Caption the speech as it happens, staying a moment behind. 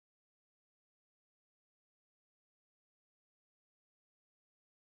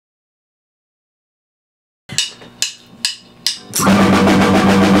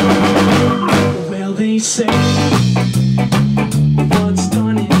they say what's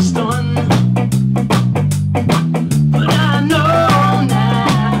done is done, but I know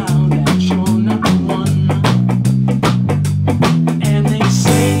now that you're not the one. And they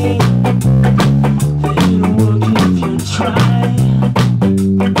say that it'll work if you try,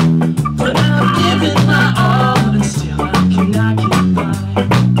 but I've given my all and still I cannot get by.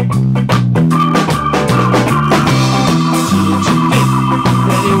 Did you think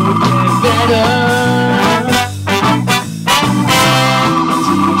that it would get better?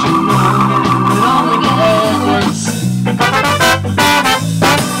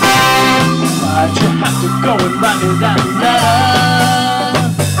 Go and write me that letter.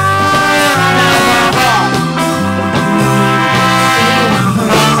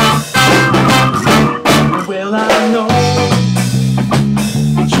 Well, I know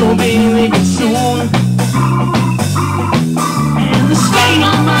that you'll be leaving soon, and the stain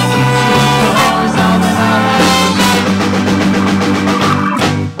on my kitchen floor is all that I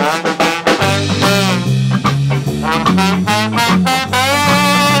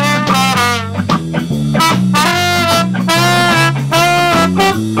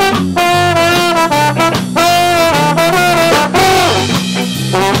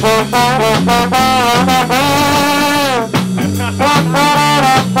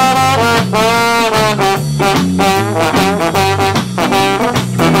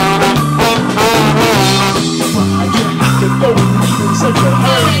such a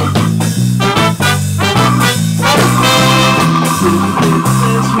hurry.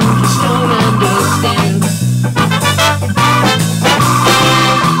 Says you just don't understand.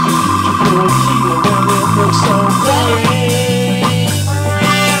 You go here where it looks so boring.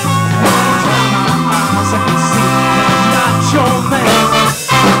 Try my eyes, I can see I'm not your man.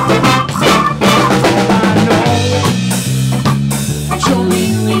 I know that you'll be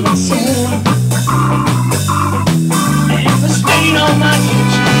leaving soon, and the stain on my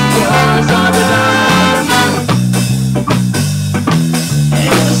kitchen floor is all that I have.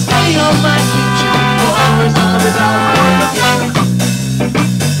 And the stain on my kitchen floor is all that I have.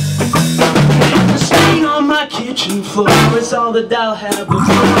 And the stain on my kitchen floor is all that I'll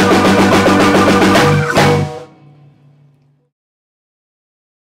have.